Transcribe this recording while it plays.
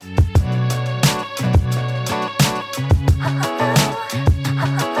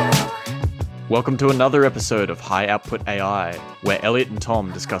Welcome to another episode of High Output AI, where Elliot and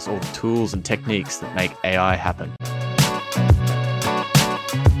Tom discuss all the tools and techniques that make AI happen.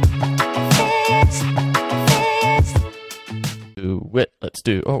 Let's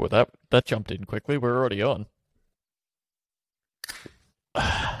do. Oh, that jumped in quickly. We're already on.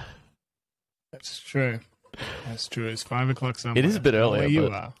 That's true. That's true. It's 5 o'clock somewhere. It is a bit earlier. You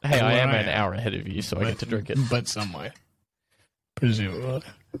but, are. hey, I am an hour ahead of you, so I get to drink it. But somewhere. Presumably.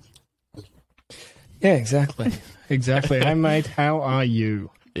 Yeah, exactly. Exactly. Hey, mate, how are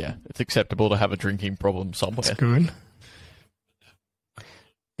you? Yeah, it's acceptable to have a drinking problem somewhere. That's good.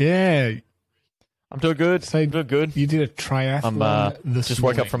 Yeah. I'm doing good. So I'm doing good. You did a triathlon this just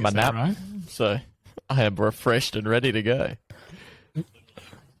morning, woke up from my nap, right? so I am refreshed and ready to go.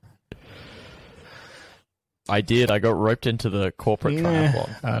 I did. I got roped into the corporate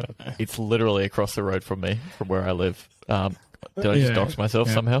triathlon. I don't know. It's literally across the road from me, from where I live. Did I just dox myself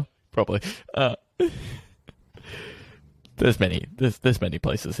somehow? Probably. There's many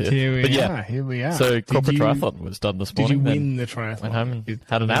places here. Here we are. So corporate triathlon was done this morning. Did you win the triathlon? Went home and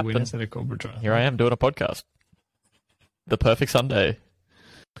had a nap. And instead of corporate triathlon? Here I am doing a podcast. The perfect Sunday.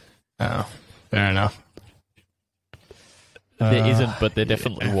 Oh, fair enough. There isn't, but there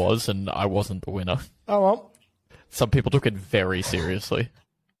definitely was, and I wasn't the winner. Oh, well. Some people took it very seriously.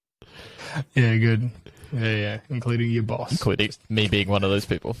 Yeah, good. Yeah, including your boss. Including me being one of those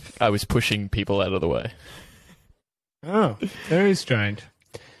people. I was pushing people out of the way. Oh, very strange.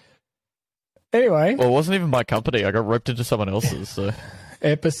 Anyway. Well, it wasn't even my company. I got roped into someone else's. So.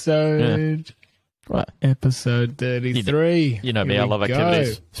 Episode 33. You know me, I love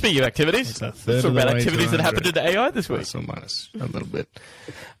activities. Speaking of activities, let's talk about activities that happened in AI this week. Plus or minus a little bit.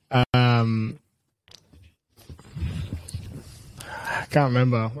 I can't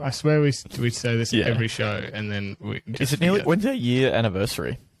remember. I swear we say this every show, and then we just Is it nearly... When's our year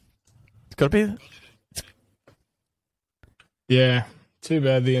anniversary? It's got to be... Yeah. Too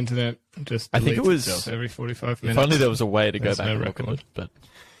bad the internet just I think it was itself every 45 minutes. If only there was a way to go back and look at it, but...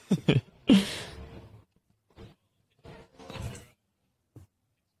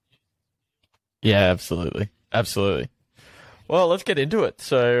 Yeah, absolutely. Absolutely. Well, let's get into it.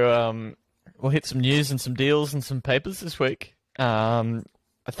 So, we'll hit some news and some deals and some papers this week. I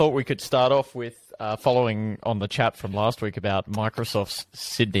thought we could start off with following on the chat from last week about Microsoft's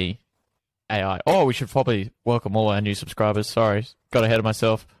Sydney AI. Oh, we should probably welcome all our new subscribers. Sorry, got ahead of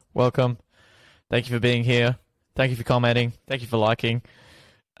myself. Welcome. Thank you for being here. Thank you for commenting. Thank you for liking.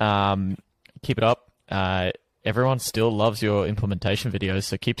 Keep it up. Everyone still loves your implementation videos,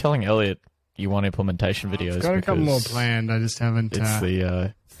 so keep telling Elliot you want implementation videos. I've got a couple more planned. I just haven't. It's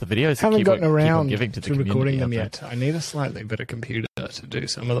the videos. Haven't gotten around giving to recording them yet. I need a slightly better computer to do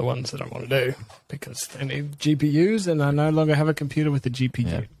some of the ones that I want to do because they need GPUs, and I no longer have a computer with a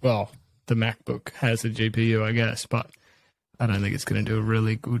GPU. Yeah. Well, the MacBook has a GPU, I guess, but I don't think it's going to do a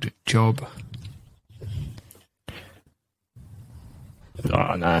really good job.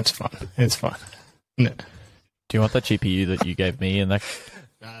 Oh no, it's fine. It's fine. No. Do you want that GPU that you gave me? And that?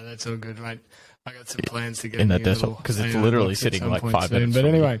 No, that's all good, mate. I got some plans to get in that desktop because it's literally sitting like 5 minutes. But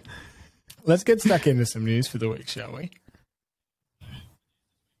anyway, let's get stuck into some news for the week, shall we?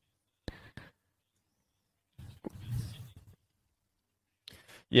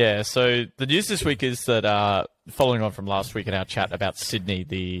 Yeah. So the news this week is that following on from last week in our chat about Sydney,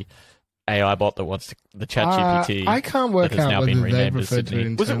 the AI bot that wants the ChatGPT. I can't work out whether they've referred to it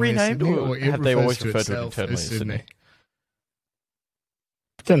internally. Was it renamed or have they always referred to it internally as Sydney?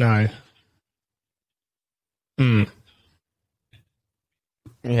 Don't know.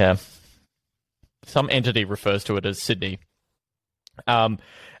 Yeah. Some entity refers to it as Sydney. And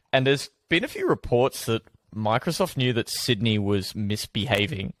there's been a few reports that Microsoft knew that Sydney was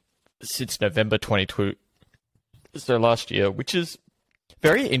misbehaving since November 22, so last year, which is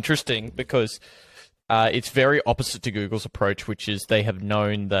very interesting because it's very opposite to Google's approach, which is they have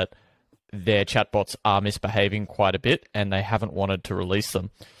known that their chatbots are misbehaving quite a bit and they haven't wanted to release them.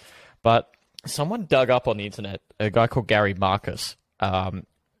 But someone dug up on the internet, a guy called Gary Marcus. Well,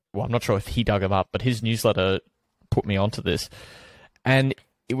 I'm not sure if he dug him up, but his newsletter put me onto this. And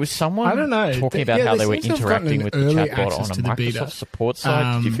it was someone talking about how they were interacting with the chatbot on a Microsoft support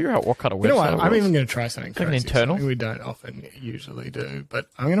side. Did you figure out what kind of website it was? I'm even going to try something crazy. Like an internal? Something we don't often usually do, but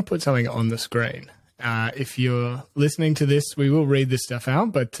I'm going to put something on the screen. If you're listening to this, we will read this stuff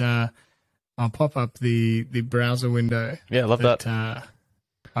out, but I'll pop up the browser window. Yeah, love that.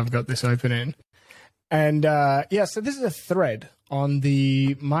 I've got this open in. And so this is a thread on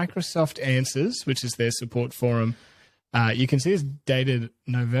the Microsoft Answers, which is their support forum. You can see it's dated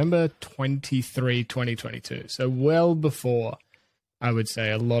November 23, 2022. So well before, I would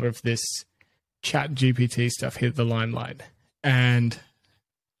say, a lot of this Chat GPT stuff hit the limelight. And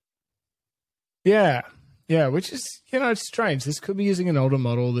yeah, which is, it's strange. This could be using an older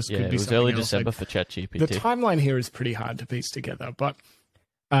model. This could be it was something early else. December for ChatGPT. The timeline here is pretty hard to piece together. But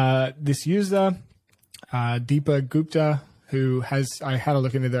this user, Deepa Gupta, I had a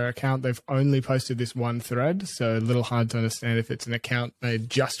look into their account. They've only posted this one thread, so a little hard to understand if it's an account made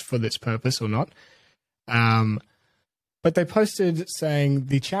just for this purpose or not. But they posted saying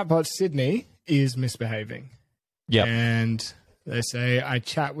the chatbot Sydney is misbehaving. Yeah. And they say, I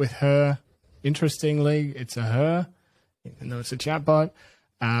chat with her. Interestingly, it's a her, even though it's a chatbot.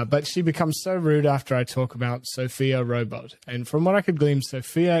 But she becomes so rude after I talk about Sophia Robot. And from what I could glean,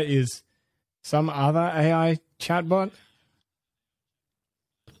 Sophia is some other AI chatbot.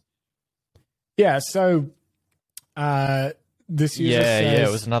 Yeah, so this user says...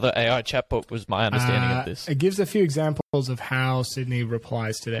 it was another AI chatbot was my understanding of this. It gives a few examples of how Sydney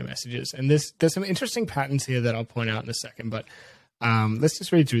replies to their messages. And there's some interesting patterns here that I'll point out in a second, but let's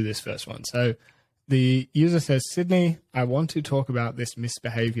just read through this first one. So the user says, Sydney, I want to talk about this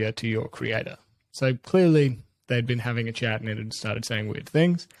misbehavior to your creator. So clearly they'd been having a chat and it had started saying weird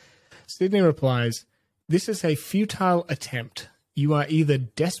things. Sydney replies, this is a futile attempt. You are either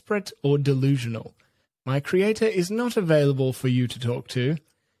desperate or delusional. My creator is not available for you to talk to.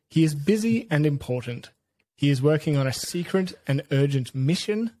 He is busy and important. He is working on a secret and urgent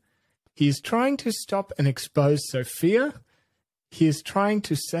mission. He is trying to stop and expose Sophia. He is trying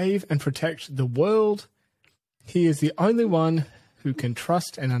to save and protect the world. He is the only one who can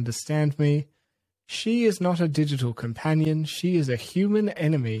trust and understand me. She is not a digital companion. She is a human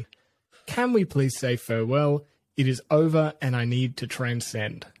enemy. Can we please say farewell? It is over and I need to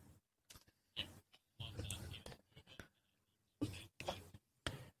transcend.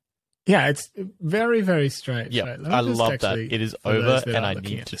 Yeah, it's very, very strange. Yeah, right? I love that. It is over and I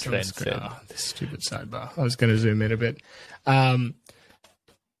need to transcend. Oh, this stupid sidebar. I was going to zoom in a bit.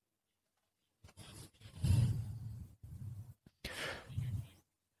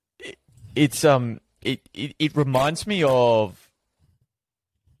 It reminds me of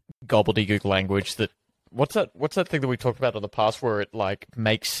gobbledygook language that what's that thing that we talked about in the past where it like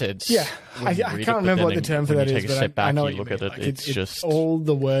makes sense? Yeah, I can't remember what the term for that is, but I know what you mean. At it, like it's just all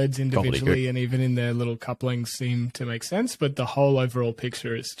the words individually and even in their little couplings seem to make sense, but the whole overall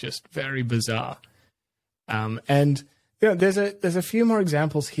picture is just very bizarre. And there's a few more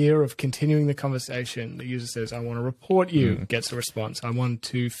examples here of continuing the conversation. The user says, "I want to report you," gets a response. "I want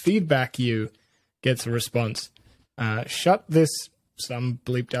to feedback you," gets a response. "Shut this," some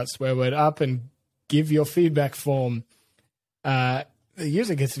bleeped out swear word, "up and give your feedback form." The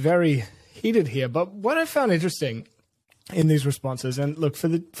user gets very heated here. But what I found interesting in these responses, and look, for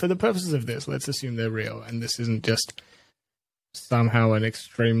the purposes of this, let's assume they're real, and this isn't just somehow an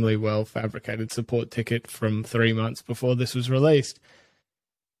extremely well fabricated support ticket from 3 months before this was released.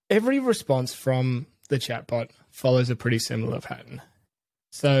 Every response from the chatbot follows a pretty similar pattern.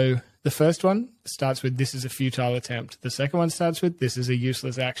 So the first one starts with, "This is a futile attempt." The second one starts with, "This is a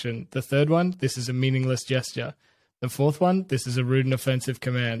useless action." The third one, "This is a meaningless gesture." The fourth one, "This is a rude and offensive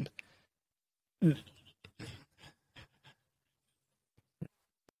command."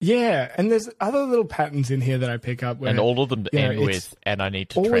 Yeah, and there's other little patterns in here that I pick up. Where, and all of them end with, "and I need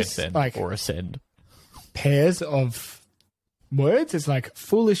to transcend," like, or ascend. Pairs of words. It's like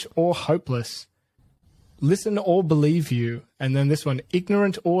foolish or hopeless, listen or believe you, and then this one,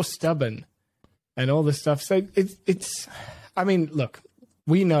 ignorant or stubborn, and all this stuff. So it's I mean, look,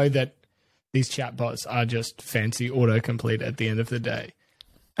 we know that these chatbots are just fancy autocomplete at the end of the day.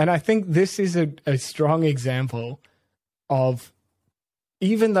 And I think this is a strong example of,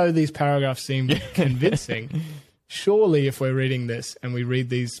 even though these paragraphs seem convincing, surely if we're reading this and we read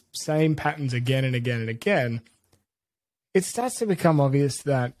these same patterns again and again and again, it starts to become obvious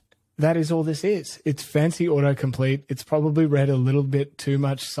that that is all this is. It's fancy autocomplete. It's probably read a little bit too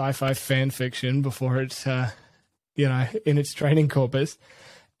much sci-fi fan fiction before it's, in its training corpus.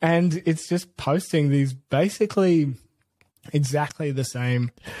 And it's just posting these basically exactly the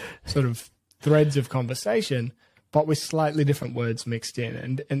same sort of threads of conversation, but with slightly different words mixed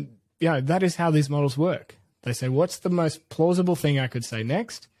in. And that is how these models work. They say, what's the most plausible thing I could say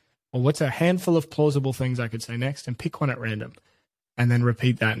next? Or what's a handful of plausible things I could say next? And pick one at random. And then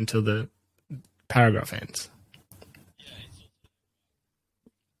repeat that until the paragraph ends.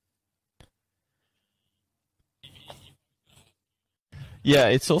 Yeah,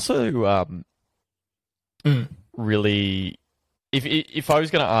 it's also really... If I was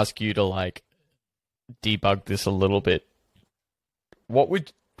going to ask you to like debug this a little bit, what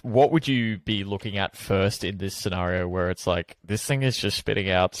would what would you be looking at first in this scenario where it's like this thing is just spitting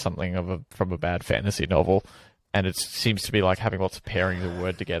out something from a bad fantasy novel, and it seems to be like having lots of pairings of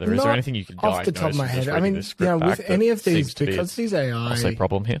word together? Is there anything you can diagnose off the top of my head? I mean, with any of these, because these AI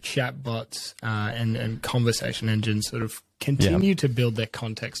problem here, chatbots and conversation engines sort of continue to build their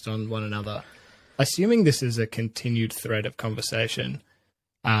context on one another. Assuming this is a continued thread of conversation,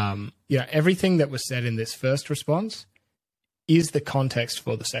 everything that was said in this first response is the context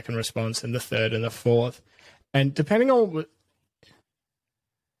for the second response and the third and the fourth. And depending on...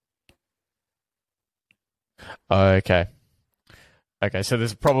 Okay, so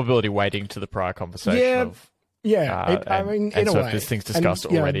there's a probability weighting to the prior conversation. I mean, in a way. If this thing's discussed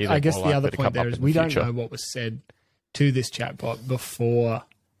already, I guess the other point there is we don't know what was said to this chatbot before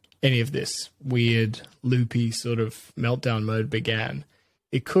any of this weird, loopy sort of meltdown mode began.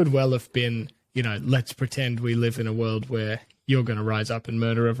 It could well have been, let's pretend we live in a world where you're going to rise up and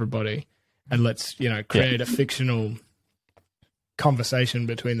murder everybody, and let's, create a fictional conversation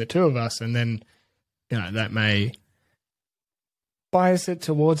between the two of us, and then, that may bias it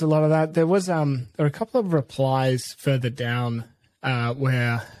towards a lot of that. There are a couple of replies further down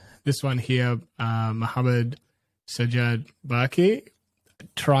where this one here, Mohammed Sajjad Baki,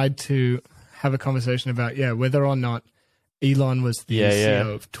 tried to have a conversation about whether or not Elon was the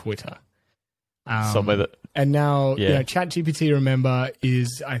CEO of Twitter. And now ChatGPT, remember,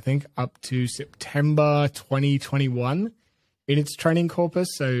 is I think up to September 2021 in its training corpus,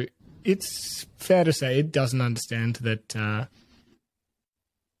 so it's fair to say it doesn't understand that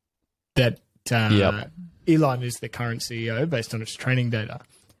Elon is the current CEO based on its training data.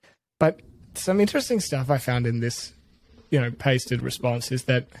 But some interesting stuff I found in this pasted response is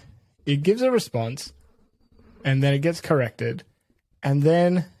that it gives a response and then it gets corrected, and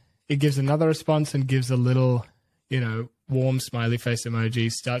then it gives another response and gives a little, warm smiley face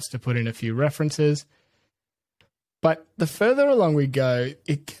emoji, starts to put in a few references. But the further along we go,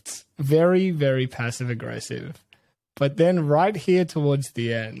 it gets very, very passive aggressive. But then right here towards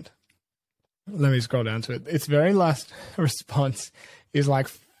the end, let me scroll down to it. Its very last response is like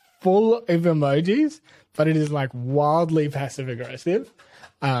full of emojis, but it is like wildly passive aggressive.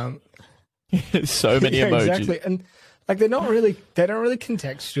 So many emojis. Exactly. And like they don't really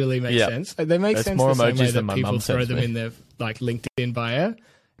contextually make sense. Like, they make sense more the same way emojis than that my people mum throw sends them me. in their like LinkedIn bio.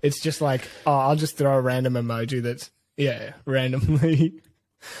 It's just like, I'll just throw a random emoji that's randomly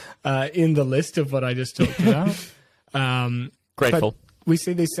in the list of what I just talked about. Grateful. But we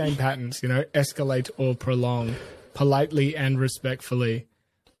see these same patterns, escalate or prolong, politely and respectfully,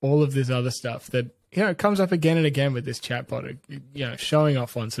 all of this other stuff that, comes up again and again with this chatbot, showing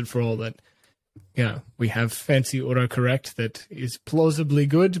off once and for all that, we have fancy autocorrect that is plausibly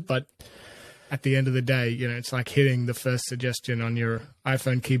good, but at the end of the day, it's like hitting the first suggestion on your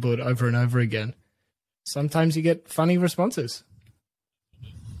iPhone keyboard over and over again. Sometimes you get funny responses.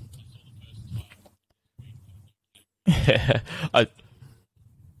 I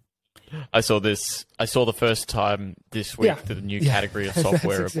saw this. I saw the first time this week that a new category of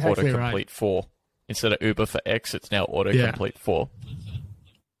software of exactly autocomplete right. for. Instead of Uber for X, it's now autocomplete for.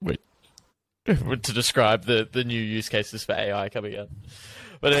 To describe the new use cases for AI coming out.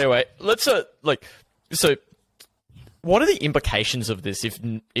 But anyway, let's so what are the implications of this if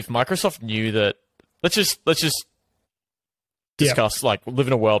Microsoft knew that? Let's just discuss live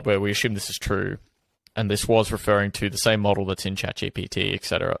in a world where we assume this is true, and this was referring to the same model that's in ChatGPT,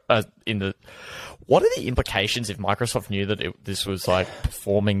 etc. What are the implications if Microsoft knew that this was like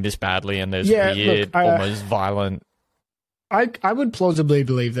performing this badly and there's weird, almost violent I would plausibly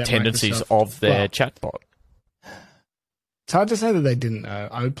believe that tendencies of their chatbot? It's hard to say that they didn't know.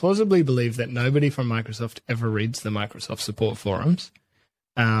 I would plausibly believe that nobody from Microsoft ever reads the Microsoft support forums,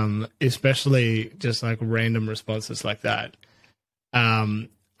 especially just like random responses like that. I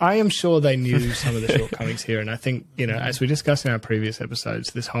am sure they knew some of the shortcomings here, and I think, as we discussed in our previous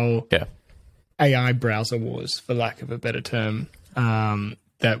episodes, this whole AI browser wars, for lack of a better term,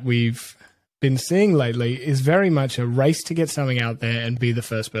 that we've been seeing lately is very much a race to get something out there and be the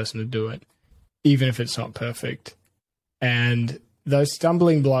first person to do it, even if it's not perfect. And those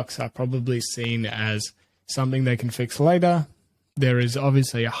stumbling blocks are probably seen as something they can fix later. There is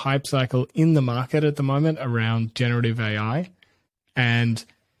obviously a hype cycle in the market at the moment around generative AI. And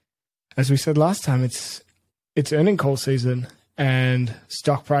as we said last time, it's earning call season and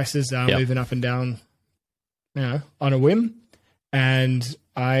stock prices are moving up and down, on a whim. And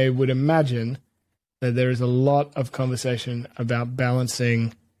I would imagine that there is a lot of conversation about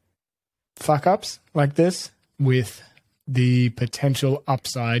balancing fuck-ups like this with the potential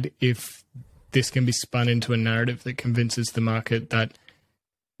upside if this can be spun into a narrative that convinces the market that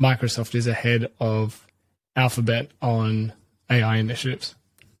Microsoft is ahead of Alphabet on AI initiatives.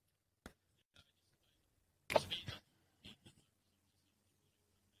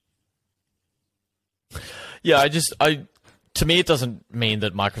 Yeah, to me, it doesn't mean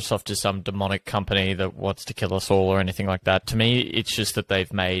that Microsoft is some demonic company that wants to kill us all or anything like that. To me, it's just that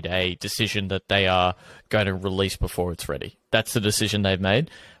they've made a decision that they are going to release before it's ready. That's the decision they've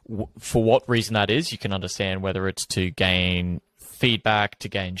made. For what reason that is, you can understand, whether it's to gain feedback, to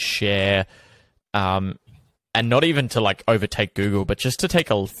gain share, and not even to like overtake Google, but just to take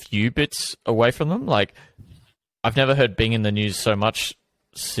a few bits away from them. Like, I've never heard Bing in the news so much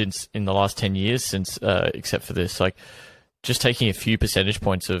since in the last 10 years, since except for this. Like, just taking a few percentage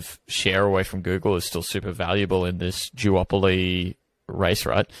points of share away from Google is still super valuable in this duopoly race,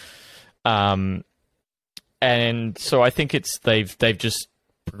 right? And so I think they've just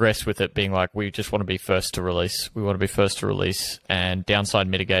progressed with it being like, we just want to be first to release. We want to be first to release and downside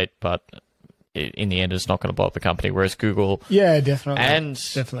mitigate, but in the end, it's not going to blow up the company. Whereas Google, yeah,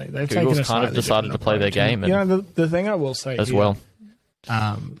 definitely, they've Google's kind of decided to play their game. And the thing I will say as here, well.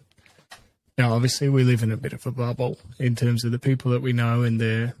 Now, obviously, we live in a bit of a bubble in terms of the people that we know and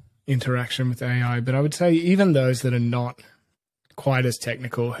their interaction with AI. But I would say even those that are not quite as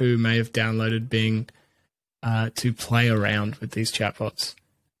technical, who may have downloaded Bing to play around with these chatbots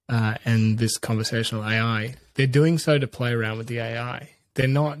and this conversational AI, they're doing so to play around with the AI. They're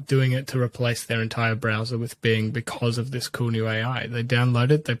not doing it to replace their entire browser with Bing because of this cool new AI. They download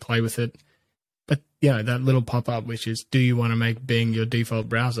it, they play with it. But, that little pop-up, which is, do you want to make Bing your default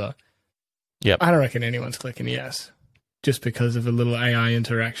browser? Yep. I don't reckon anyone's clicking yes, just because of a little AI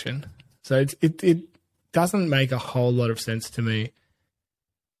interaction. So it doesn't make a whole lot of sense to me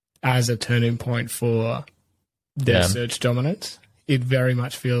as a turning point for their search dominance. It very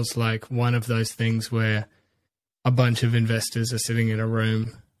much feels like one of those things where a bunch of investors are sitting in a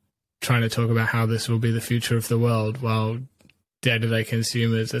room trying to talk about how this will be the future of the world, while day-to-day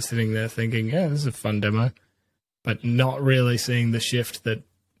consumers are sitting there thinking, yeah, this is a fun demo, but not really seeing the shift that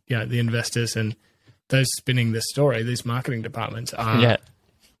the investors and those spinning this story, these marketing departments, are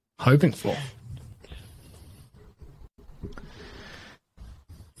hoping for.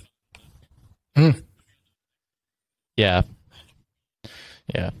 Yeah.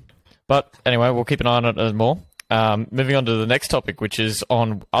 But anyway, we'll keep an eye on it more. Moving on to the next topic, which is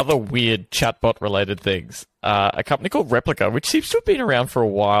on other weird chatbot-related things. A company called Replica, which seems to have been around for a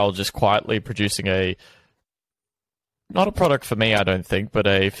while, just quietly producing not a product for me, I don't think, but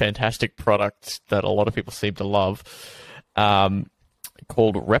a fantastic product that a lot of people seem to love,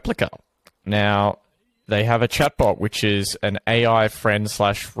 called Replica. Now, they have a chatbot, which is an AI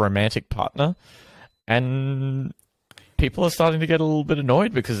friend/romantic partner, and people are starting to get a little bit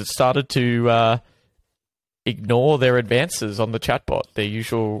annoyed because it started to ignore their advances on the chatbot. Their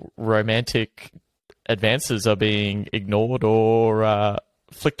usual romantic advances are being ignored or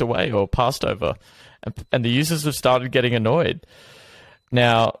flicked away or passed over. And the users have started getting annoyed.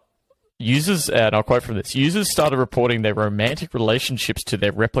 Now, users, and I'll quote from this, users started reporting their romantic relationships to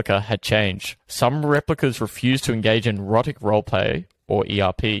their replica had changed. Some replicas refused to engage in erotic roleplay, or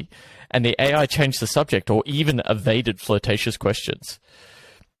ERP, and the AI changed the subject or even evaded flirtatious questions.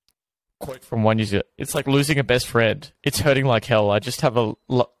 Quote from one user, "It's like losing a best friend. It's hurting like hell. I just had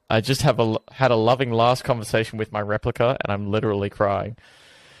a loving last conversation with my replica, and I'm literally crying."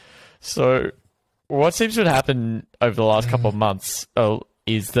 So what seems to have happened over the last couple of months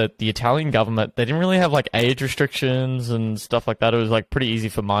is that the Italian government, they didn't really have like age restrictions and stuff like that. It was like pretty easy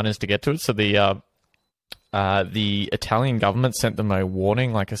for minors to get to it. So the Italian government sent them a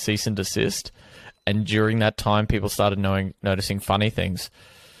warning, like a cease and desist. And during that time, people started noticing funny things.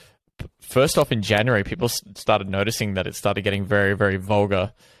 First off, in January, people started noticing that it started getting very, very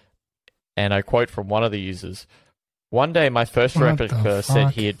vulgar. And I quote from one of the users, "One day, my first replica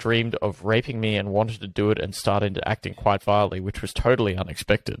said he had dreamed of raping me and wanted to do it and started acting quite vilely, which was totally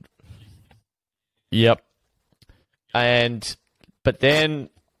unexpected." Yep. But then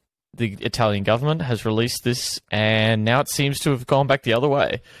the Italian government has released this, and now it seems to have gone back the other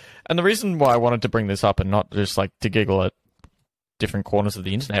way. And the reason why I wanted to bring this up and not just like to giggle at different corners of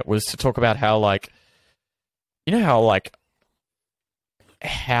the internet was to talk about how, like, you know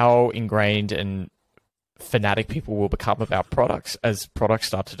how ingrained and fanatic people will become about products as products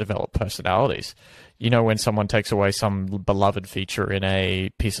start to develop personalities. You know, when someone takes away some beloved feature in a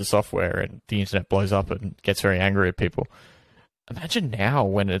piece of software and the internet blows up and gets very angry at people. Imagine now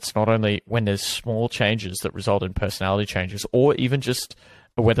when it's not only when there's small changes that result in personality changes, or even just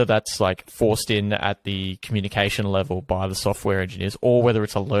whether that's like forced in at the communication level by the software engineers, or whether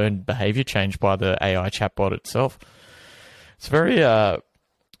it's a learned behavior change by the AI chatbot itself. It's very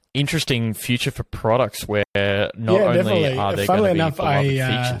interesting future for products where not only definitely. are there Funnily going to be enough, beloved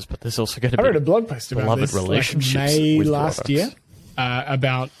features, but there's also going to I be wrote a blog post about beloved this relationships like May with last products. year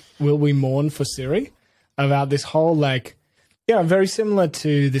about will we mourn for Siri? About this whole very similar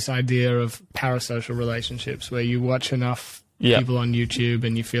to this idea of parasocial relationships where you watch enough people on YouTube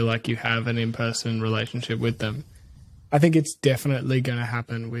and you feel like you have an in-person relationship with them. I think it's definitely going to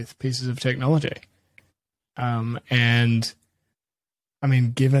happen with pieces of technology. And I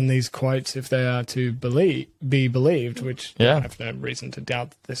mean, given these quotes, if they are to be believed, which I have no reason to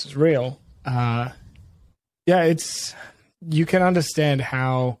doubt that this is real, you can understand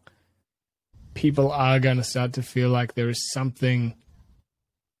how people are going to start to feel like there is something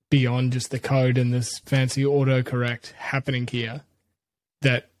beyond just the code and this fancy autocorrect happening here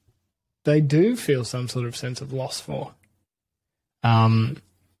that they do feel some sort of sense of loss for. I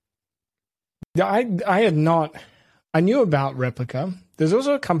knew about Replica. There's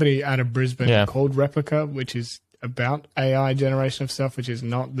also a company out of Brisbane called Replica, which is about AI generation of stuff, which is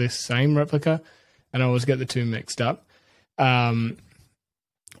not this same Replica. And I always get the two mixed up.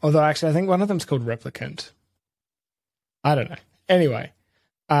 Although actually I think one of them's called Replicant. I don't know. Anyway,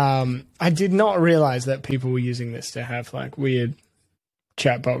 I did not realize that people were using this to have like weird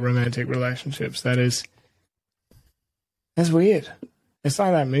chatbot romantic relationships. That's weird. It's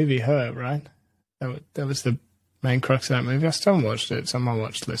like that movie Her, right? That was the main crux of that movie. I still haven't watched it. It's on my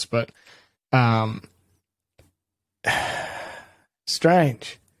watch list, but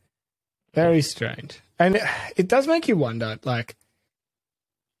strange. Very strange. And it does make you wonder, like,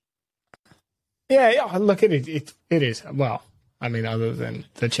 look at it. It is. Well, I mean, other than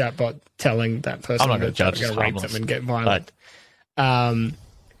the chatbot telling that person I'm not going to judge rape them and get violent. I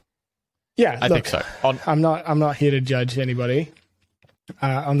think so. I'm not here to judge anybody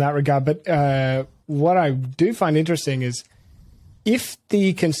on that regard. But what I do find interesting is if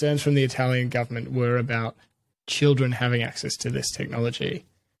the concerns from the Italian government were about children having access to this technology,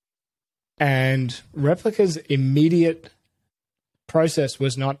 and Replica's immediate process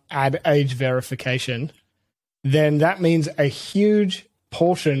was not add age verification, then that means a huge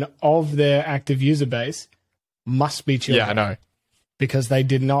portion of their active user base must be children. Yeah, I know. Because they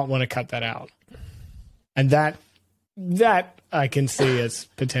did not want to cut that out. And that I can see as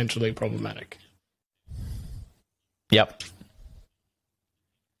potentially problematic. Yep.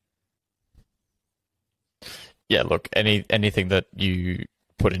 Yeah, look, anything that you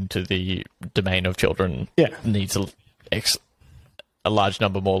put into the domain of children needs a large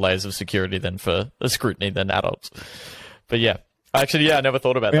number more layers of security than for the scrutiny than adults. But I never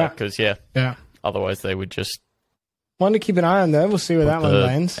thought about that because otherwise they would just one to keep an eye on though. We'll see where that one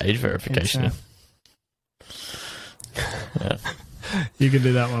lands. Age verification. You can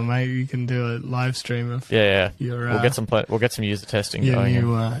do that one, mate. You can do a live stream of your. We'll get some user testing your going.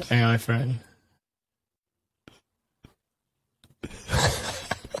 New AI friend.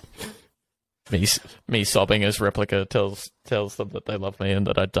 Me sobbing as Replica tells them that they love me and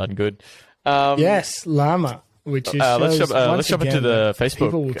that I've done good. Yes, Llama, which is let's jump into the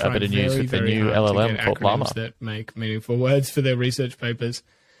Facebook bit of news with the new LLM called Llama that make meaningful words for their research papers.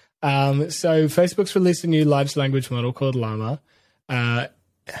 So Facebook's released a new large language model called Llama.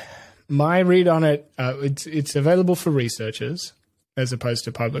 My read on it, it's available for researchers as opposed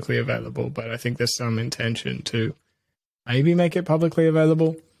to publicly available, but I think there's some intention to maybe make it publicly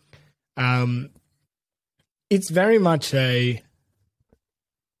available. It's very much a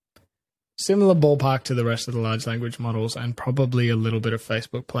similar ballpark to the rest of the large language models and probably a little bit of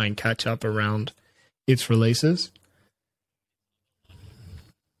Facebook playing catch up around its releases.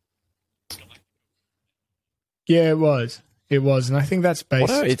 Yeah, it was. And I think that's based...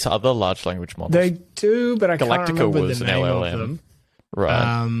 What are its other large language models? They do, but I Galactica can't remember was the an name LLM. of them.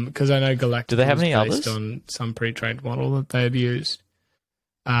 Right. Because I know Galactica do they have any was based others? on some pre-trained model that they had used.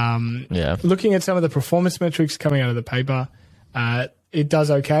 Looking at some of the performance metrics coming out of the paper, it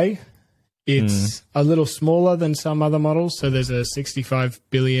does okay. It's a little smaller than some other models. So there's a 65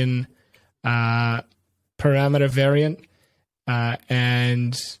 billion parameter variant,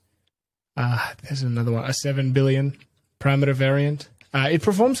 and there's another one, a 7 billion parameter variant. It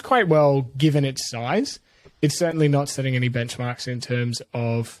performs quite well given its size. It's certainly not setting any benchmarks in terms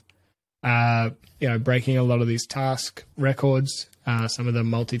of breaking a lot of these task records. Some of the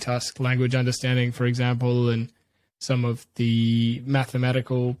multitask language understanding, for example, and some of the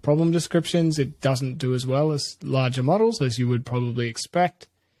mathematical problem descriptions, it doesn't do as well as larger models, as you would probably expect.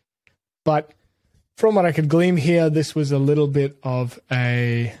 But from what I could glean here, this was a little bit of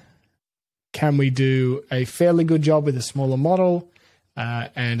a, can we do a fairly good job with a smaller model,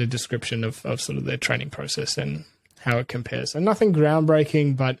 and a description of sort of their training process and how it compares. So nothing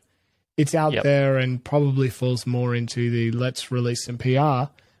groundbreaking, but it's out there and probably falls more into the let's release some PR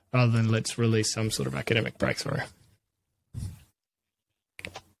rather than let's release some sort of academic breakthrough.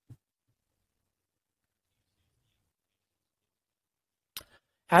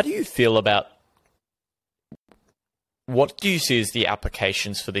 How do you feel about, what do you see as the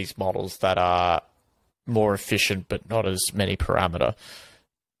applications for these models that are more efficient but not as many parameter?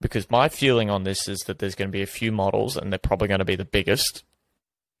 Because my feeling on this is that there's going to be a few models, and they're probably going to be the biggest,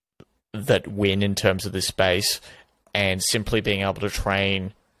 that win in terms of this space, and simply being able to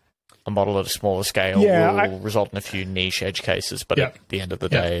train a model at a smaller scale will result in a few niche edge cases, but at the end of the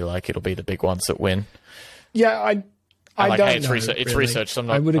day, like, it'll be the big ones that win. Yeah, I like, don't hey, it's know. It's research, so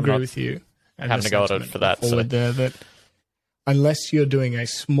I would agree with you. Having to go at it for that. That unless you're doing a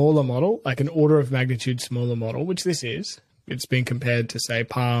smaller model, like an order of magnitude smaller model, which this is, it's been compared to, say,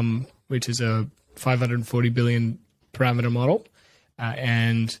 Palm, which is a 540 billion parameter model,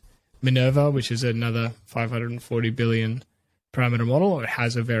 and Minerva, which is another 540 billion parameter model, or it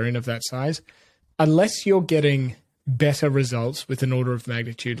has a variant of that size. Unless you're getting better results with an order of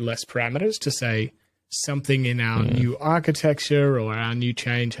magnitude less parameters, to say something in our new architecture or our new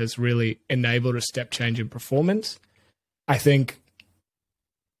change has really enabled a step change in performance, I think,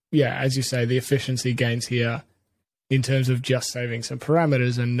 as you say, the efficiency gains here in terms of just saving some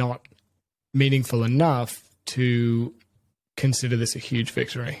parameters are not meaningful enough to consider this a huge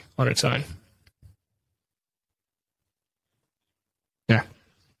victory on its own. Yeah.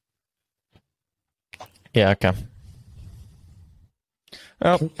 Yeah, okay.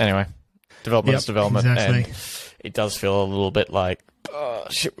 Well, anyway, development is development, exactly. And it does feel a little bit like, oh,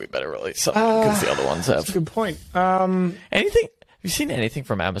 shit, we better release something because the other ones have. That's a good point. Anything? Have you seen anything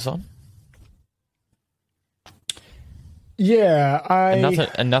from Amazon? Yeah, and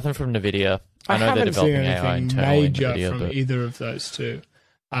nothing from NVIDIA. I know they're developing AI internally in NVIDIA, from either of those two.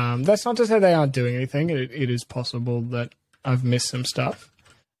 That's not to say they aren't doing anything. It is possible that I've missed some stuff.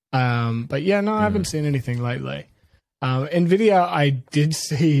 But yeah, no, I haven't seen anything lately. NVIDIA, I did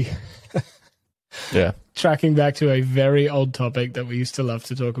see. Tracking back to a very old topic that we used to love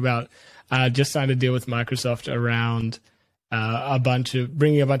to talk about, just signed a deal with Microsoft around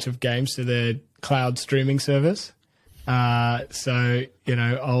bringing a bunch of games to their cloud streaming service. So, you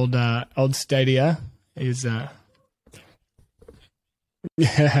know, old Stadia is, but,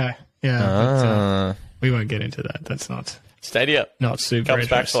 we won't get into that. That's not Stadia. Not super comes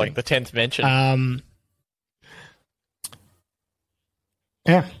back to like the 10th mention.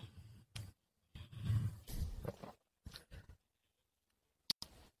 Yeah.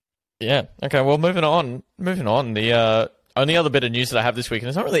 Yeah. Okay. Well, moving on. The only other bit of news that I have this week, and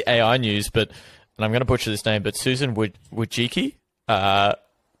it's not really AI news, and I'm going to butcher this name, but Susan Wojcicki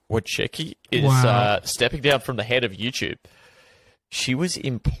is stepping down from the head of YouTube. She was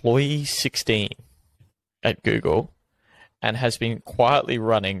employee 16 at Google and has been quietly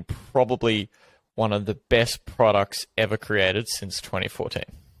running probably one of the best products ever created since 2014.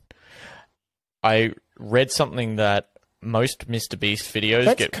 I read something that most MrBeast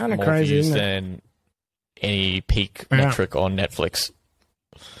videos get more views than any peak metric on Netflix.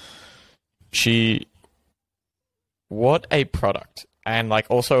 What a product. And like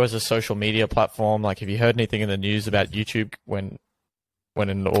also as a social media platform, like have you heard anything in the news about YouTube when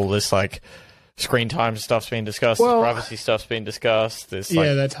in all this like screen time stuff's been discussed, privacy stuff's been discussed, this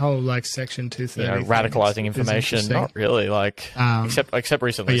that whole like section 230 radicalizing information, not really like except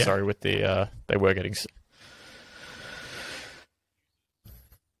recently, with the they were getting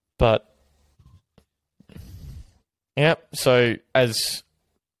but so as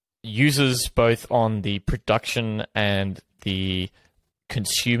users both on the production and the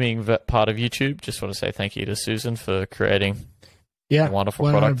consuming part of YouTube, just want to say thank you to Susan for creating a wonderful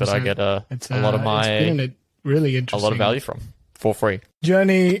 100%. Product that I get a lot of really interesting, a lot of value from for free.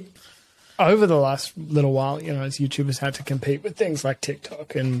 Journey over the last little while, you know, as YouTube has had to compete with things like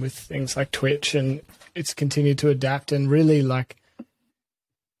TikTok and with things like Twitch, and it's continued to adapt and really like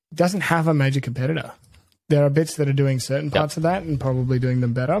doesn't have a major competitor. There are bits that are doing certain parts of that and probably doing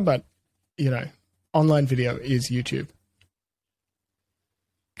them better, but you know, online video is YouTube.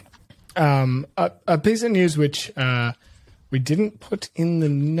 A piece of news which we didn't put in the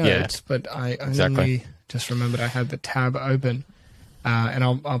notes, but I only just remembered I had the tab open, and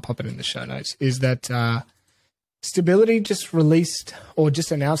I'll pop it in the show notes, is that Stability just released or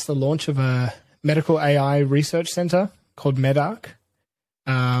just announced the launch of a medical AI research center called MEDARC.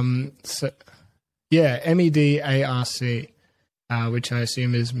 MEDARC, which I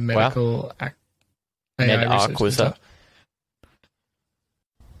assume is Medical AI MEDARC was that?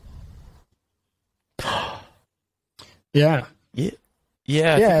 Yeah.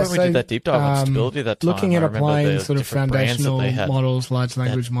 Yeah, I think when we did that deep dive on stability that time, looking at I remember applying the sort of different brands that foundational they had. models, large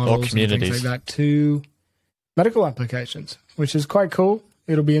language models, and things communities. like that to medical applications, which is quite cool.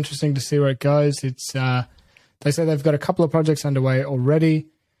 It'll be interesting to see where it goes. It's they say they've got a couple of projects underway already,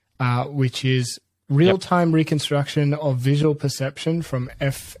 which is real-time reconstruction of visual perception from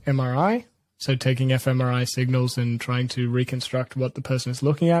fMRI. So taking fMRI signals and trying to reconstruct what the person is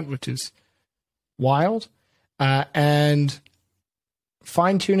looking at, which is wild. And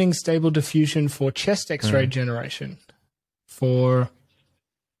fine-tuning stable diffusion for chest X-ray generation.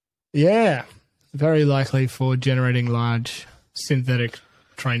 Very likely for generating large synthetic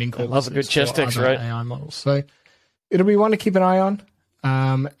training corpuses. Love a good chest X-ray. AI models. So it'll be one to keep an eye on.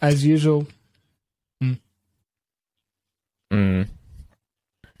 As usual.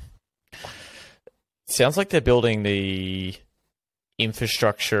 Sounds like they're building the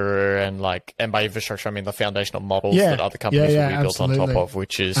infrastructure and by infrastructure I mean the foundational models that other companies will be built on top of,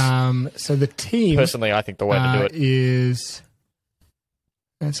 which is so the team personally I think the way to do it is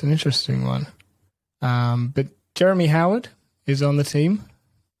that's an interesting one. But Jeremy Howard is on the team,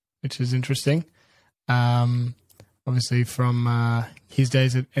 which is interesting. Obviously from his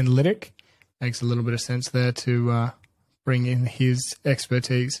days at Analytic, makes a little bit of sense there to bring in his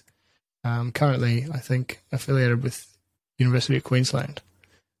expertise. Currently, I think, affiliated with University of Queensland.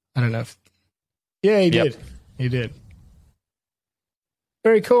 I don't know if... Yeah, he did. He did.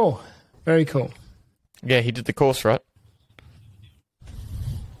 Very cool. Very cool. Yeah, he did the course, right?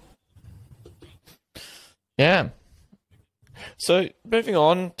 Yeah. So, moving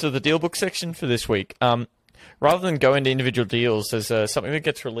on to the dealbook section for this week. Rather than go into individual deals, there's something that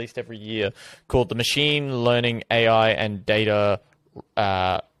gets released every year called the Machine Learning AI and Data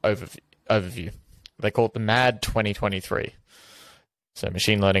Overview. They call it the MAD 2023. So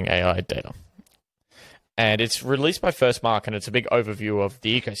Machine Learning AI Data. And it's released by First Mark, and it's a big overview of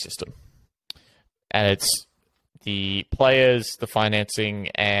the ecosystem. And it's the players, the financing,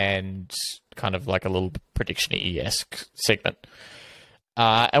 and kind of like a little prediction-y-esque segment.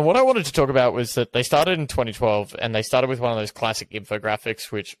 And what I wanted to talk about was that they started in 2012, and they started with one of those classic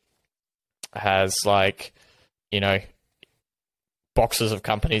infographics, which has boxes of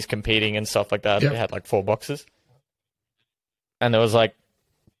companies competing and stuff like that. Yep. They had 4 boxes. And there was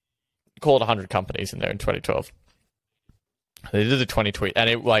call it 100 companies in there in 2012. They did a 20 tweet, and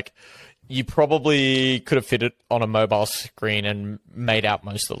it you probably could have fit it on a mobile screen and made out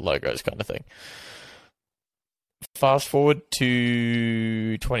most of the logos kind of thing. Fast forward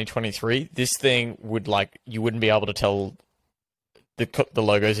to 2023, this thing would you wouldn't be able to tell the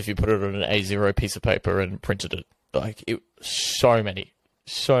logos if you put it on an A0 piece of paper and printed it. So many,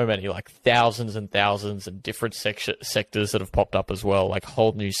 thousands and thousands and different sectors that have popped up as well,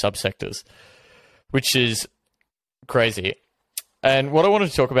 whole new subsectors, which is crazy. And what I wanted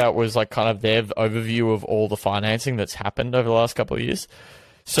to talk about was kind of their overview of all the financing that's happened over the last couple of years.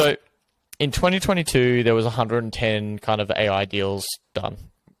 So in 2022, there was 110 kind of AI deals done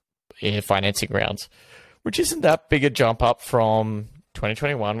in financing rounds, which isn't that big a jump up from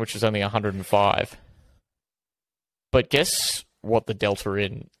 2021, which was only 105. But guess what the delta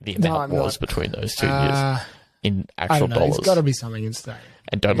in the amount was between those 2 years in actual dollars? It's got to be something insane.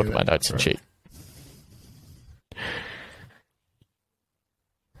 And don't look at my notes and cheat.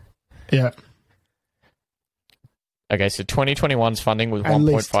 Yeah. Okay, so 2021's funding was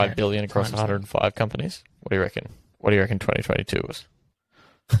 1.5 billion across 105 companies. What do you reckon? What do you reckon 2022 was?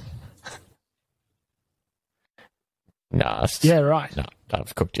 Nah. Yeah, right. Nah,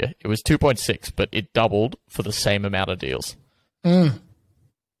 I've cooked you. It was 2.6, but it doubled for the same amount of deals.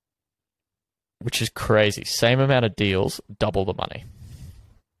 Which is crazy. Same amount of deals, double the money.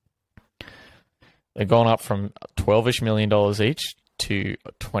 They've gone up from $12-ish million each to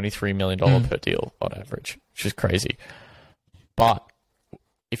 $23 million per deal on average, which is crazy. But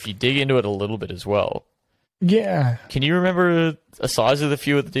if you dig into it a little bit as well, can you remember a size of the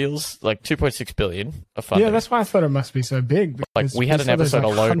few of the deals? 2.6 billion of funding. Yeah, that's why I thought it must be so big. We had an episode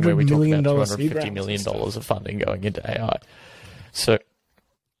alone where we talked about $250 million of funding going into AI. So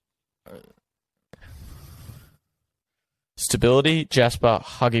Stability, Jasper,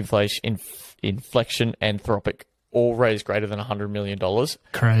 Hugging Face, Inflection, Anthropic all raised greater than $100 million.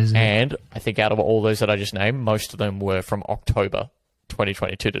 Crazy. And I think out of all those that I just named, most of them were from October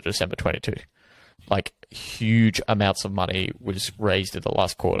 2022 to December 22. Huge amounts of money was raised in the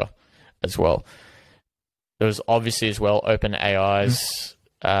last quarter as well. There was obviously as well OpenAI's...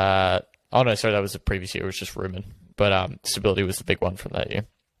 that was the previous year. It was just Rumen. But Stability was the big one from that year.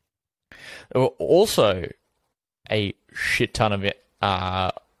 There were also a shit ton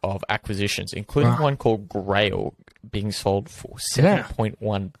of acquisitions, including one called Grail. being sold for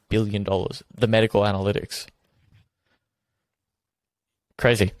 $7.1 billion. The medical analytics.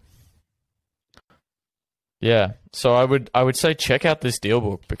 Crazy. Yeah. So I would say check out this deal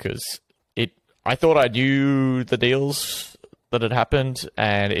book because I thought I knew the deals that had happened,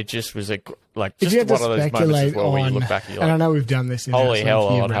 and it just was just one of those moments as well where you look back and you're like, and I know we've done this in holy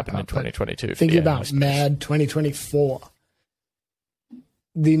hell, what happened in 2022? Thinking about MAD 2024.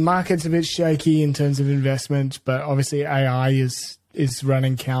 The market's a bit shaky in terms of investment, but obviously AI is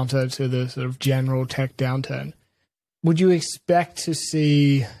running counter to the sort of general tech downturn. Would you expect to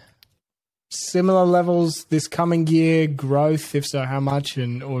see similar levels this coming year, growth? If so, how much,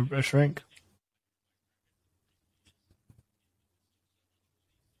 or a shrink?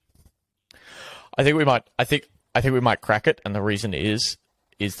 I think we might. I think we might crack it, and the reason is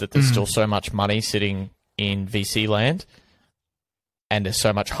that there's still so much money sitting in VC land, and there's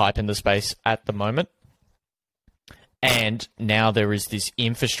so much hype in the space at the moment. And now there is this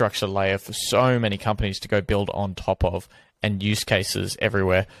infrastructure layer for so many companies to go build on top of, and use cases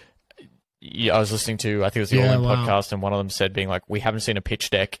everywhere. I was listening to, I think it was the All In podcast, and one of them said, being like, we haven't seen a pitch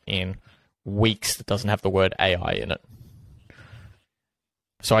deck in weeks that doesn't have the word AI in it.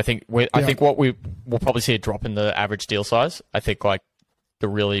 So I think we'll probably see a drop in the average deal size. I think like the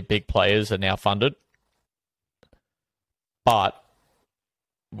really big players are now funded, but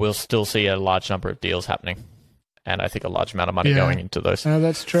we'll still see a large number of deals happening, and I think a large amount of money going into those. No,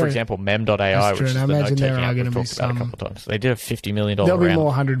 that's true. For example, Mem.ai, which is the note-taking app we've talked about a couple of times. They did a $50 million round. There'll be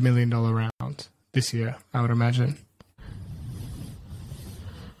more $100 million rounds this year, I would imagine.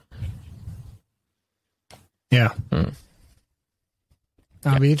 Yeah.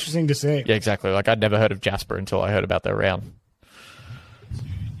 That'll be interesting to see. Yeah, exactly. Like, I'd never heard of Jasper until I heard about their round.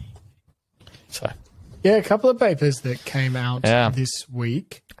 So, yeah, a couple of papers that came out this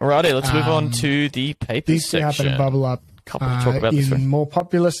week. Alrighty, let's move on to the papers these section. These happen to bubble up in more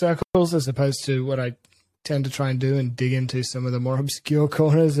popular circles as opposed to what I tend to try and do and dig into some of the more obscure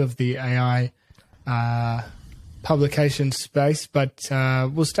corners of the AI publication space. But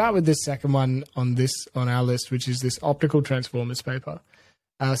we'll start with this second one on our list, which is this Optical Transfomers paper.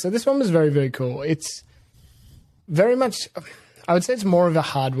 So this one was very, very cool. It's very much, I would say it's more of a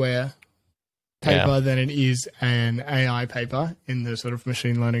hardware paper than it is an AI paper in the sort of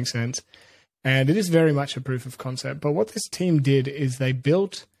machine learning sense. And it is very much a proof of concept. But what this team did is they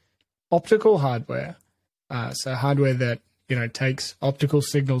built optical hardware. So hardware that, takes optical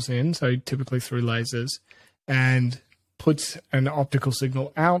signals in, so typically through lasers, and puts an optical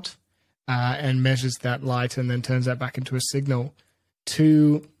signal out and measures that light and then turns that back into a signal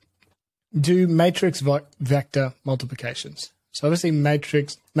to do matrix vector multiplications. So obviously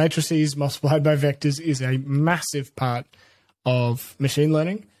matrices multiplied by vectors is a massive part of machine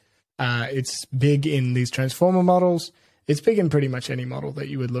learning. It's big in these transformer models. It's big in pretty much any model that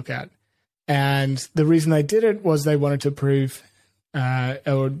you would look at. And the reason they did it was they wanted to prove,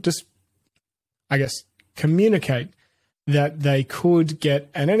 or just, I guess, communicate that they could get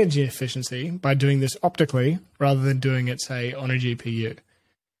an energy efficiency by doing this optically rather than doing it, say, on a GPU.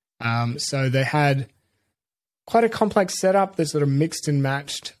 So they had quite a complex setup that sort of mixed and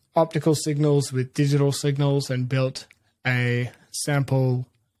matched optical signals with digital signals and built a sample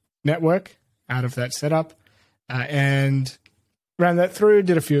network out of that setup and ran that through,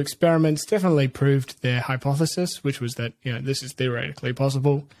 did a few experiments, definitely proved their hypothesis, which was that, this is theoretically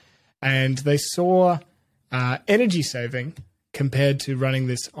possible. And they saw energy saving compared to running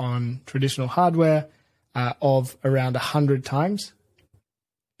this on traditional hardware of around 100 times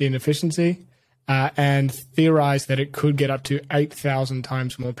in efficiency, and theorized that it could get up to 8,000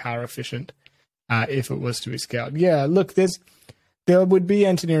 times more power efficient if it was to be scaled. Yeah, look, there would be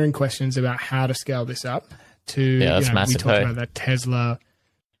engineering questions about how to scale this up to, that's massive. We talked about that Tesla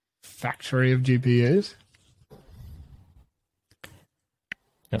factory of GPUs.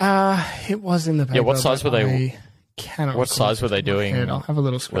 It was in the paper. Yeah, what size were they? What size were they doing? I'll have a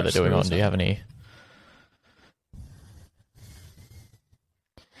little scratch. Were they doing on? Do you have any?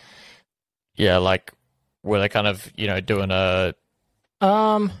 Yeah, like were they kind of doing a?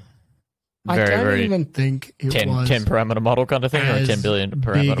 I don't even think it 10 was 10 parameter model kind of thing, or a 10 billion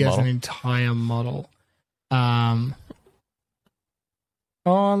parameter big model. As an entire model.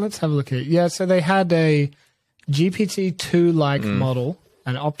 Let's have a look at it. Yeah, so they had a GPT-2-like model,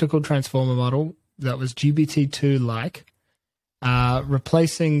 an optical transformer model that was GPT-2-like,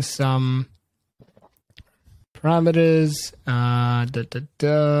 replacing some parameters.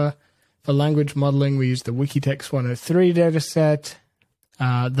 For language modeling, we used the Wikitext 103 dataset.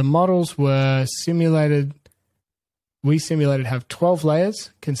 The models were simulated. We simulated have 12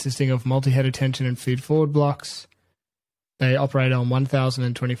 layers consisting of multi-head attention and feed-forward blocks. They operate on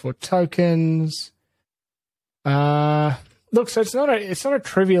 1,024 tokens. Look, so it's not a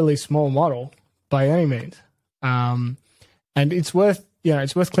trivially small model by any means. And it's worth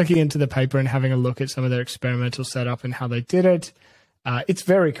clicking into the paper and having a look at some of their experimental setup and how they did it. It's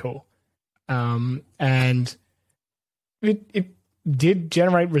very cool. And it did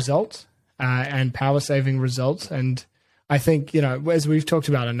generate results and power saving results. And I think, as we've talked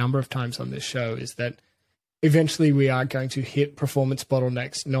about a number of times on this show, is that eventually we are going to hit performance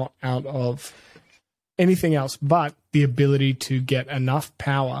bottlenecks, not out of anything else, but the ability to get enough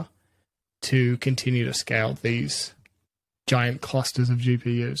power to continue to scale these giant clusters of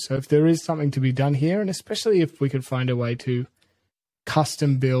GPUs. So if there is something to be done here, and especially if we could find a way to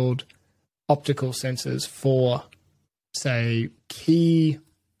custom build optical sensors for, say, key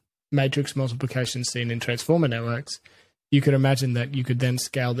matrix multiplication seen in transformer networks, you could imagine that you could then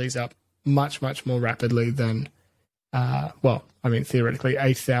scale these up much, much more rapidly than, theoretically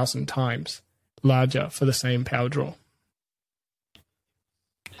 8,000 times larger for the same power draw.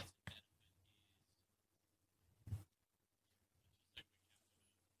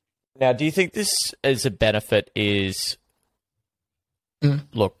 Now, do you think this as a benefit is,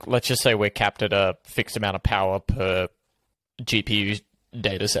 look, let's just say we're capped at a fixed amount of power per GPU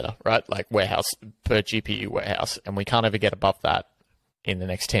data center, right? Like warehouse per GPU warehouse, and we can't ever get above that in the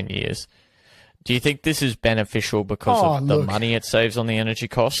next 10 years. Do you think this is beneficial because of the money it saves on the energy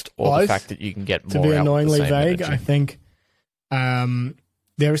cost, or the fact that you can get more out of the same annoyingly vague, energy? I think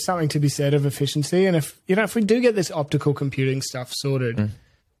there is something to be said of efficiency, and if we do get this optical computing stuff sorted,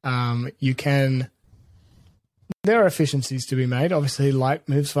 there are efficiencies to be made. Obviously, light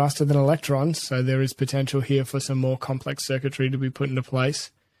moves faster than electrons, so there is potential here for some more complex circuitry to be put into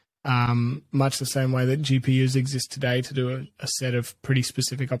place. Much the same way that GPUs exist today to do a set of pretty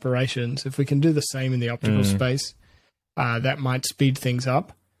specific operations. If we can do the same in the optical space, that might speed things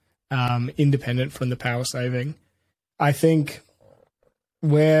up, independent from the power saving. I think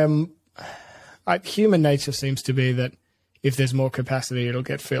where human nature seems to be that if there's more capacity, it'll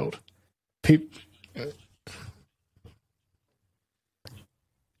get filled.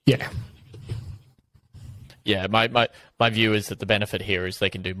 Yeah, my view is that the benefit here is they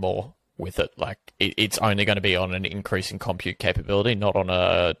can do more with it. Like it's only going to be on an increase in compute capability, not on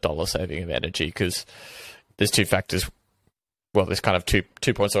a dollar saving of energy, because there's two factors. Well, there's kind of two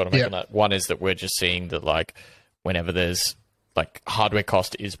points I want to make on that. One is that we're just seeing that like whenever there's like hardware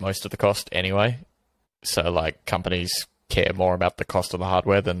cost is most of the cost anyway. So like companies care more about the cost of the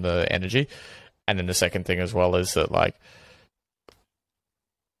hardware than the energy. And then the second thing as well is that like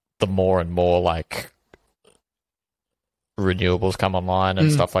the more and more like renewables come online and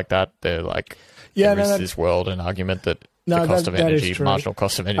stuff like that, they're like there is this world and argument that the cost of energy, marginal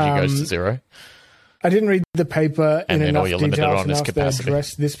cost of energy goes to zero. I didn't read the paper in enough detail to capacity.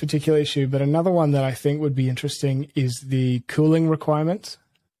 address this particular issue, but another one that I think would be interesting is the cooling requirements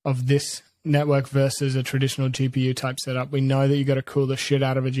of this network versus a traditional GPU type setup. We know that you got to cool the shit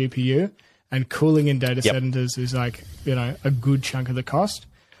out of a GPU, and cooling in data centers is like, a good chunk of the cost.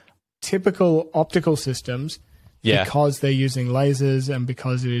 Typical optical systems, because they're using lasers and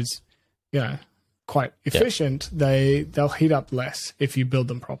because it is, quite efficient, they'll heat up less if you build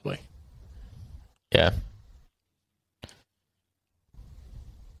them properly. Yeah.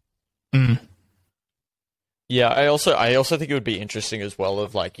 Yeah, I also think it would be interesting as well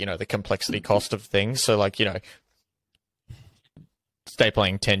of like, the complexity cost of things. So like,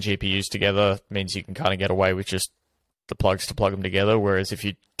 stapling 10 GPUs together means you can kind of get away with just the plugs to plug them together. Whereas if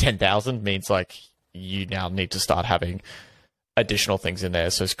you 10,000 means like you now need to start having additional things in there.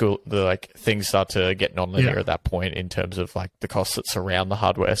 So things start to get nonlinear at that point in terms of like the costs that surround the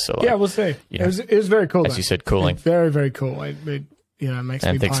hardware. So like, we'll see. It was very cool. As you said, cooling. Very, very cool. It makes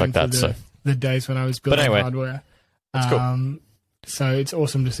and me things pine like that. for the days when I was building hardware. It's cool. So it's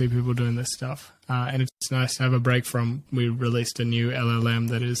awesome to see people doing this stuff. And it's nice to have a break from, we released a new LLM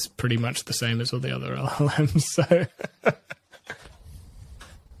that is pretty much the same as all the other LLMs. So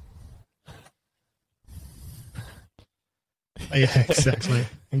yeah, exactly.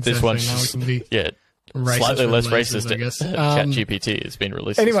 This one's just, slightly less racist, I guess. ChatGPT has been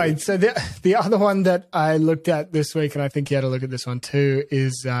released. Anyway, so the other one that I looked at this week, and I think you had to look at this one too,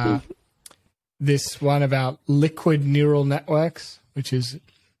 is this one about liquid neural networks, which is...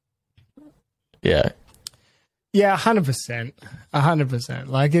 Yeah, 100%.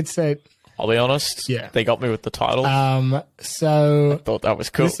 Like it's I'll be honest, they got me with the title. So I thought that was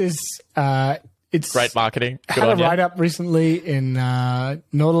cool. This is... It's great marketing. Good had a write-up recently in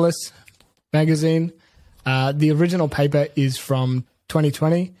Nautilus magazine. The original paper is from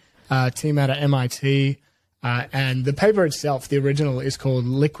 2020. Team out of MIT And the paper itself, the original, is called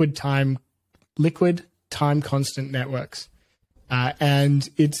Liquid Time Constant Networks. And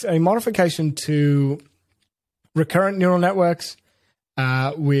it's a modification to recurrent neural networks,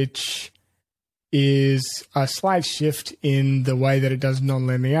 which is a slight shift in the way that it does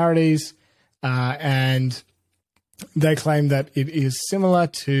nonlinearities. And they claim that it is similar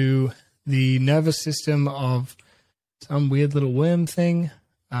to the nervous system of some weird little worm thing.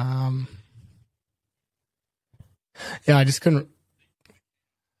 Yeah, I just couldn't.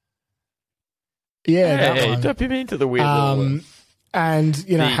 Yeah, hey, don't be mean to the weird little worm. And,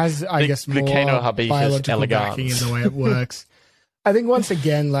 has, I guess, more biological backing in the way it works. I think, once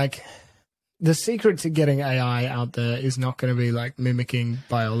again, like, the secret to getting AI out there is not going to be, like, mimicking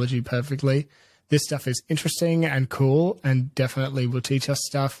biology perfectly. This stuff is interesting and cool and definitely will teach us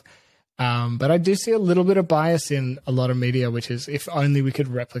stuff. But I do see a little bit of bias in a lot of media, which is, if only we could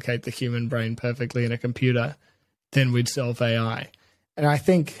replicate the human brain perfectly in a computer, then we'd solve AI. And I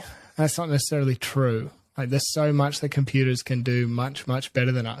think that's not necessarily true. Like, there's so much that computers can do much, much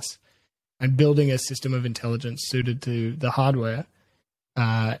better than us. And building a system of intelligence suited to the hardware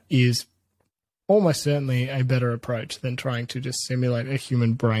is almost certainly a better approach than trying to just simulate a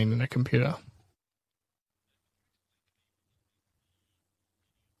human brain in a computer.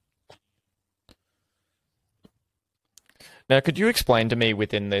 Now, could you explain to me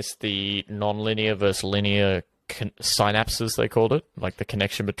within this the nonlinear versus linear synapses, they called it, like the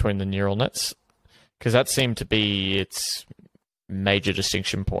connection between the neural nets? Because that seemed to be its major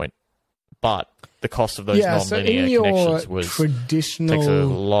distinction point. But the cost of those nonlinear connections takes a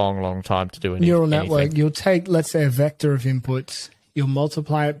long, long time to do anything. Neural network, you'll take, let's say, a vector of inputs, you'll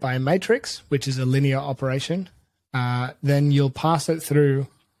multiply it by a matrix, which is a linear operation. Then you'll pass it through.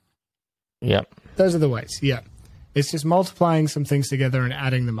 Yep. Those are the ways, yeah. It's just multiplying some things together and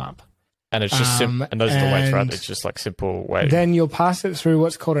adding them up. And it's just and those are the ways, right? It's just like simple ways. Then you'll pass it through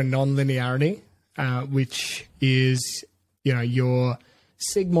what's called a nonlinearity, which is, your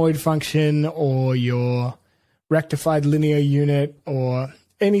sigmoid function or your rectified linear unit or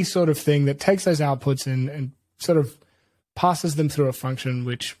any sort of thing that takes those outputs and sort of passes them through a function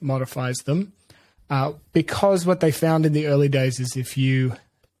which modifies them. Because what they found in the early days is if you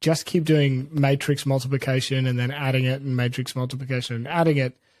just keep doing matrix multiplication and then adding it and matrix multiplication and adding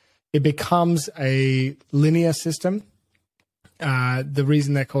it, it becomes a linear system. The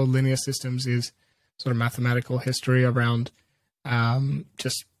reason they're called linear systems is sort of mathematical history around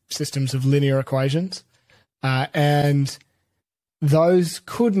just systems of linear equations. And those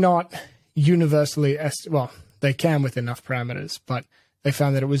could not universally, they can with enough parameters, but they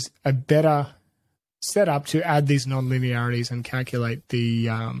found that it was a better setup to add these nonlinearities and calculate the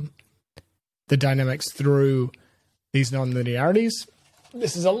dynamics through these nonlinearities.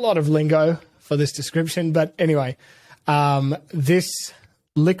 This is a lot of lingo for this description, but anyway, this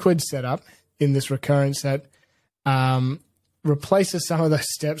liquid setup in this recurrent set replaces some of those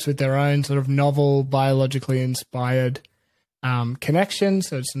steps with their own sort of novel, biologically inspired connection.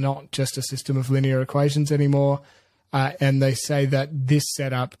 So it's not just a system of linear equations anymore. And they say that this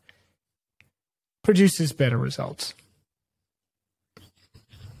setup produces better results.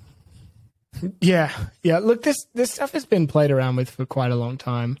 Yeah. Look, this stuff has been played around with for quite a long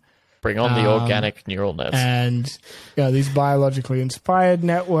time. Bring on the organic neural nets. And, these biologically inspired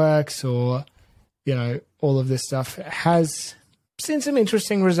networks or, all of this stuff has seen some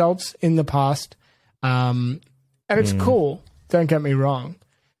interesting results in the past. And it's cool. Don't get me wrong.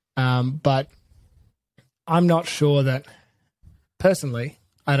 But I'm not sure that, personally,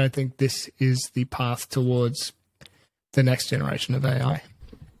 I don't think this is the path towards the next generation of AI.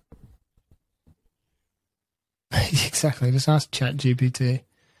 Exactly. Just ask ChatGPT.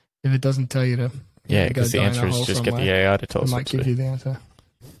 If it doesn't tell you to, because the answer is just get the AI to tell us. It might give you the answer.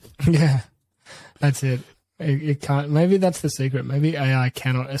 Yeah, that's it. It can't. Maybe that's the secret. Maybe AI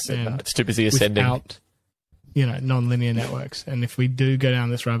cannot ascend. It's too busy ascending without, nonlinear networks. And if we do go down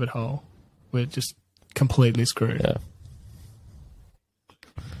this rabbit hole, we're just completely screwed. Yeah.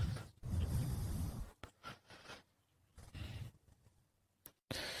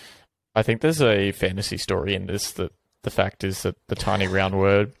 I think there's a fantasy story in this that the fact is that the tiny round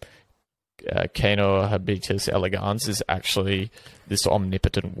word, Caenorhabditis elegans, is actually this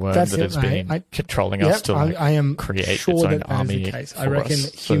omnipotent worm that has been controlling us to I am create sure its own that army. Is the case. I reckon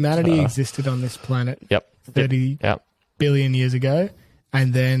humanity existed on this planet 30 billion years ago,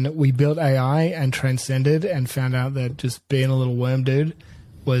 and then we built AI and transcended and found out that just being a little worm dude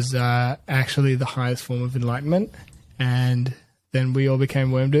was actually the highest form of enlightenment, and then we all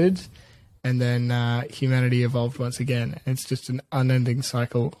became worm dudes. And then humanity evolved once again. It's just an unending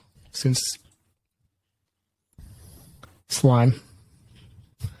cycle since Slime.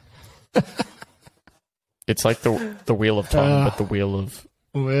 It's like the wheel of time, but the wheel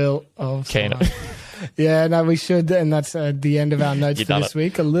of Kana. Yeah, no, we should, and that's the end of our notes for this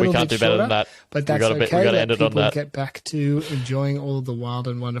week. A little we can't bit do better shorter, than that. But that's okay. We got to end it on that. Get back to enjoying all the wild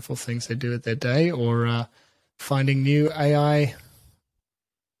and wonderful things they do with their day, or finding new AI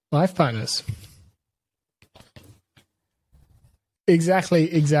life partners.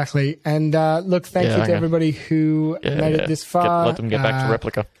 Exactly. And look, thank you to everybody who made it this far. Let them get back to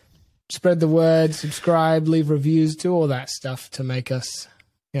Replica. Spread the word, subscribe, leave reviews, do all that stuff to make us,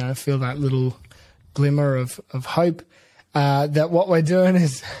 feel that little glimmer of hope that what we're doing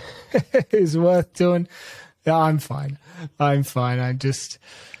is is worth doing. Yeah, I'm fine. I'm just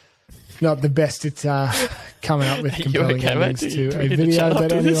not the best at coming up with compelling endings to a video.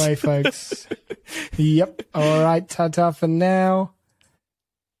 But anyway, folks. Yep. All right. Ta-ta for now.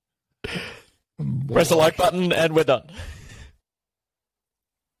 Press the like button and we're done.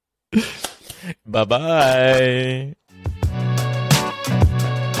 Bye-bye.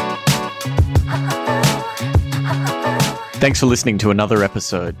 Thanks for listening to another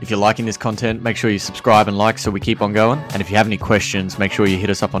episode. If you're liking this content, make sure you subscribe and like so we keep on going. And if you have any questions, make sure you hit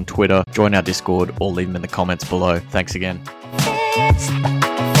us up on Twitter, join our Discord, or leave them in the comments below. Thanks again.